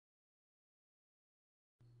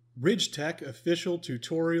RidgeTec official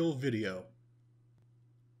tutorial video.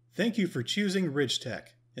 Thank you for choosing RidgeTec.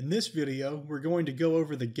 In this video, we're going to go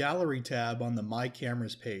over the Gallery tab on the My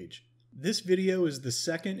Cameras page. This video is the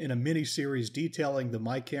second in a mini-series detailing the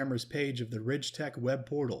My Cameras page of the RidgeTec web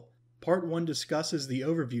portal. Part 1 discusses the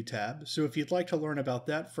Overview tab, so if you'd like to learn about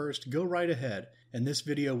that first, go right ahead, and this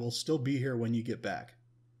video will still be here when you get back.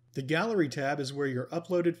 The Gallery tab is where your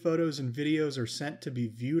uploaded photos and videos are sent to be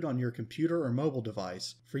viewed on your computer or mobile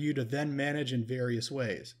device for you to then manage in various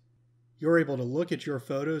ways. You're able to look at your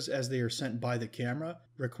photos as they are sent by the camera,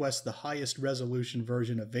 request the highest resolution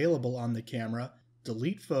version available on the camera,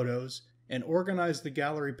 delete photos, and organize the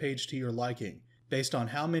gallery page to your liking, based on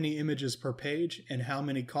how many images per page and how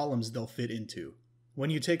many columns they'll fit into. When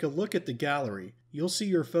you take a look at the gallery, you'll see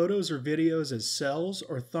your photos or videos as cells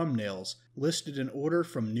or thumbnails listed in order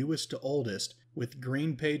from newest to oldest, with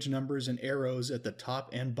green page numbers and arrows at the top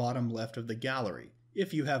and bottom left of the gallery,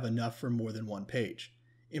 if you have enough for more than one page.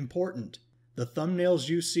 Important: the thumbnails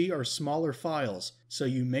you see are smaller files, so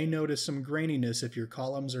you may notice some graininess if your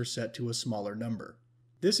columns are set to a smaller number.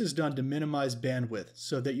 This is done to minimize bandwidth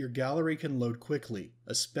so that your gallery can load quickly,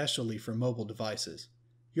 especially for mobile devices.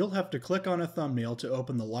 You'll have to click on a thumbnail to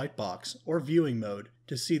open the lightbox or viewing mode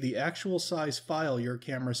to see the actual size file your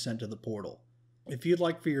camera sent to the portal. If you'd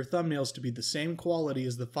like for your thumbnails to be the same quality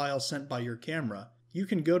as the file sent by your camera, you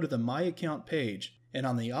can go to the My Account page and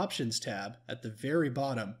on the Options tab at the very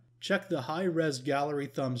bottom, check the High-Res Gallery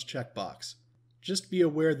Thumbs checkbox. Just be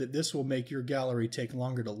aware that this will make your gallery take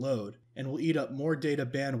longer to load and will eat up more data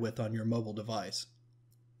bandwidth on your mobile device.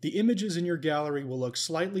 The images in your gallery will look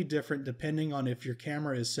slightly different depending on if your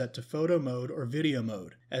camera is set to photo mode or video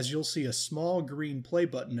mode, as you'll see a small green play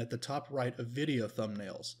button at the top right of video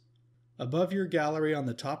thumbnails. Above your gallery on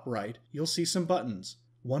the top right, you'll see some buttons,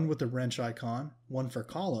 one with a wrench icon, one for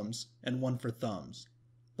columns, and one for thumbs.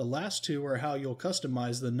 The last two are how you'll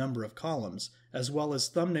customize the number of columns, as well as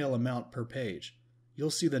thumbnail amount per page. You'll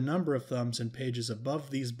see the number of thumbs and pages above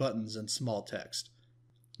these buttons in small text.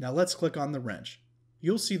 Now let's click on the wrench.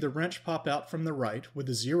 You'll see the wrench pop out from the right with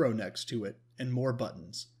a 0 next to it and more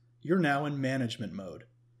buttons. You're now in management mode.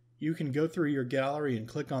 You can go through your gallery and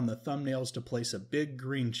click on the thumbnails to place a big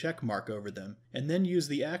green check mark over them, and then use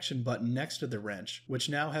the action button next to the wrench, which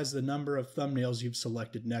now has the number of thumbnails you've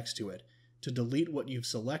selected next to it, to delete what you've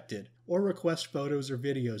selected or request photos or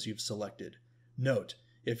videos you've selected. Note: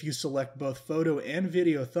 if you select both photo and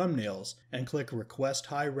video thumbnails and click Request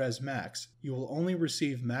High-Res Max, you will only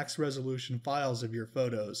receive max resolution files of your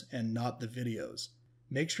photos and not the videos.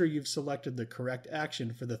 Make sure you've selected the correct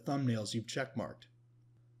action for the thumbnails you've checkmarked.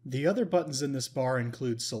 The other buttons in this bar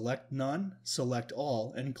include Select None, Select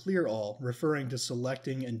All, and Clear All, referring to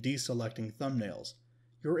selecting and deselecting thumbnails.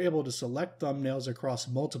 You're able to select thumbnails across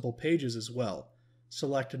multiple pages as well.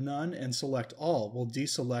 Select None and Select All will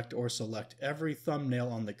deselect or select every thumbnail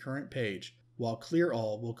on the current page, while Clear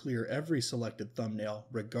All will clear every selected thumbnail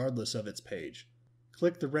regardless of its page.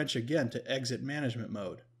 Click the wrench again to exit management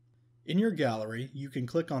mode. In your gallery, you can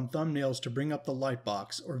click on thumbnails to bring up the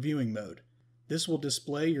lightbox or viewing mode. This will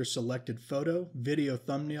display your selected photo, video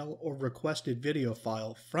thumbnail, or requested video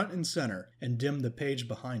file front and center and dim the page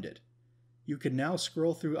behind it. You can now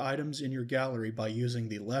scroll through items in your gallery by using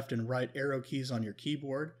the left and right arrow keys on your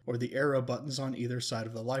keyboard or the arrow buttons on either side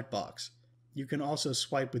of the lightbox. You can also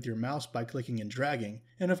swipe with your mouse by clicking and dragging,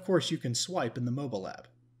 and of course you can swipe in the mobile app.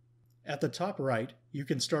 At the top right, you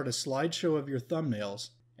can start a slideshow of your thumbnails,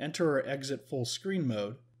 enter or exit full screen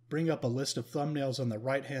mode, bring up a list of thumbnails on the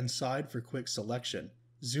right-hand side for quick selection,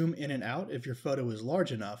 zoom in and out if your photo is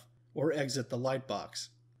large enough, or exit the lightbox.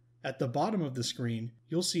 At the bottom of the screen,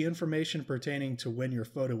 you'll see information pertaining to when your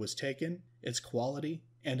photo was taken, its quality,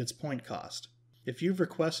 and its point cost. If you've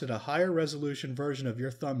requested a higher resolution version of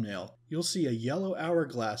your thumbnail, you'll see a yellow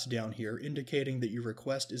hourglass down here indicating that your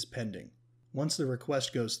request is pending. Once the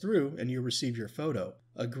request goes through and you receive your photo,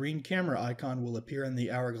 a green camera icon will appear in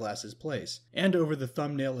the hourglass's place, and over the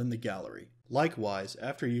thumbnail in the gallery. Likewise,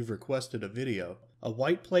 after you've requested a video, a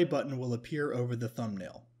white play button will appear over the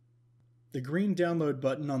thumbnail. The green download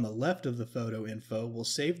button on the left of the photo info will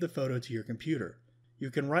save the photo to your computer. You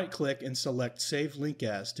can right-click and select Save Link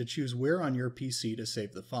As to choose where on your PC to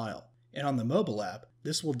save the file. And on the mobile app,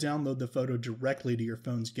 this will download the photo directly to your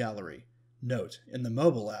phone's gallery. Note: in the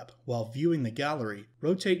mobile app, while viewing the gallery,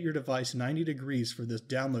 rotate your device 90 degrees for this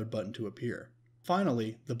download button to appear.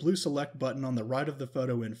 Finally, the blue Select button on the right of the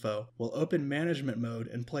photo info will open management mode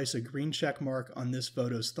and place a green check mark on this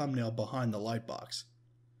photo's thumbnail behind the lightbox.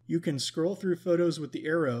 You can scroll through photos with the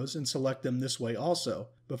arrows and select them this way also,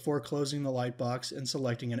 before closing the lightbox and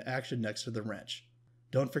selecting an action next to the wrench.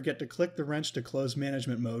 Don't forget to click the wrench to close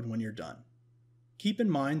management mode when you're done. Keep in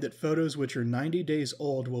mind that photos which are 90 days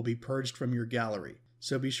old will be purged from your gallery,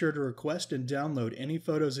 so be sure to request and download any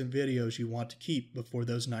photos and videos you want to keep before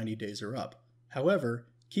those 90 days are up. However,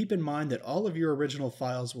 keep in mind that all of your original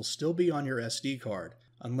files will still be on your SD card,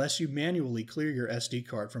 unless you manually clear your SD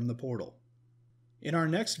card from the portal. In our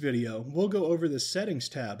next video, we'll go over the Settings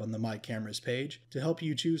tab on the My Cameras page to help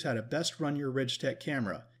you choose how to best run your RidgeTec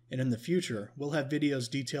camera, and in the future, we'll have videos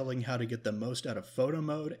detailing how to get the most out of photo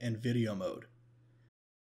mode and video mode.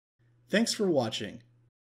 Thanks for watching.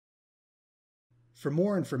 For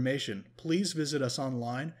more information, please visit us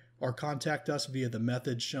online or contact us via the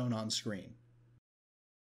methods shown on screen.